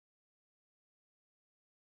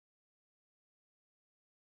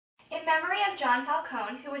In memory of John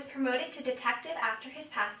Falcone, who was promoted to detective after his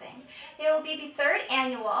passing, there will be the third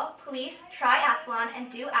annual Police Triathlon and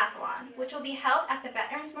Duathlon, which will be held at the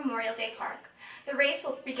Veterans Memorial Day Park. The race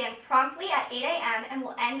will begin promptly at 8 a.m. and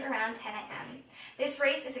will end around 10 a.m. This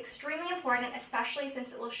race is extremely important, especially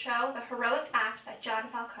since it will show the heroic act that John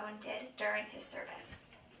Falcone did during his service.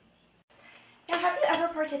 Now, have you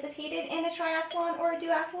ever participated in a triathlon or a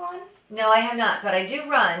duathlon? No, I have not, but I do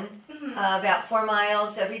run about 4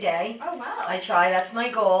 miles every day. Oh, wow. I try. That's my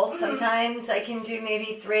goal. Sometimes I can do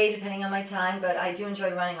maybe 3, depending on my time, but I do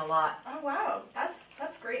enjoy running a lot. Oh, wow.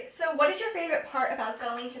 That's great. So what is your favorite part about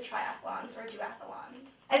going to triathlons or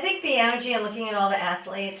duathlons? I think the energy and looking at all the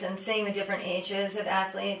athletes and seeing the different ages of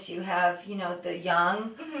athletes. You have, the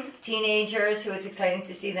young teenagers who it's exciting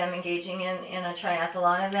to see them engaging in a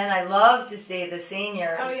triathlon. And then I love to see the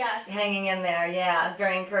seniors hanging in there. Yeah,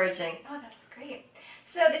 very encouraging. Oh, that's great.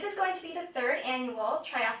 So this is going to be the third annual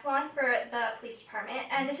triathlon for the police department,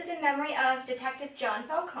 and this is in memory of Detective John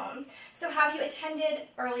Falcone. So have you attended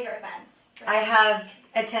earlier events? I have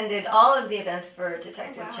attended all of the events for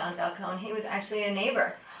Detective John Falcone. He was actually a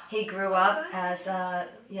neighbor. He grew up as a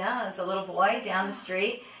little boy down the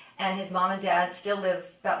street, and his mom and dad still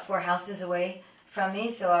live about 4 houses away from me,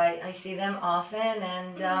 so I see them often,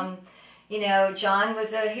 and John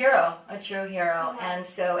was a hero, a true hero, and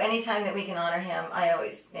so anytime that we can honor him, I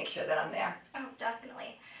always make sure that I'm there. Oh,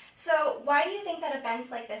 definitely. So why do you think that events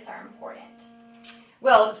like this are important?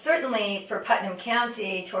 Well, certainly for Putnam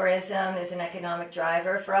County, tourism is an economic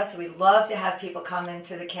driver for us. We love to have people come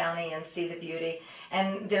into the county and see the beauty.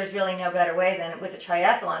 And there's really no better way than with a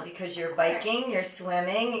triathlon, because you're biking, you're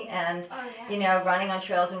swimming, and running on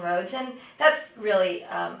trails and roads. And that's really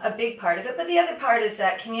a big part of it. But the other part is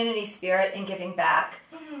that community spirit and giving back.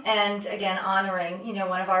 And again, honoring,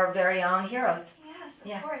 one of our very own heroes.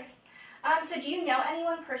 Yes, of course. So do you know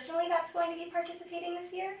anyone personally that's going to be participating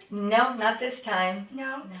this year? No, not this time.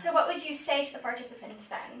 No? So what would you say to the participants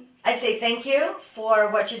then? I'd say thank you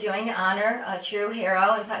for what you're doing to honor a true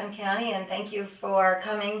hero in Putnam County, and thank you for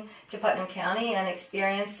coming to Putnam County and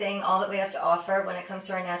experiencing all that we have to offer when it comes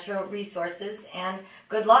to our natural resources, and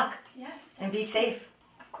good luck. Yes. And be safe.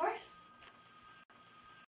 Of course.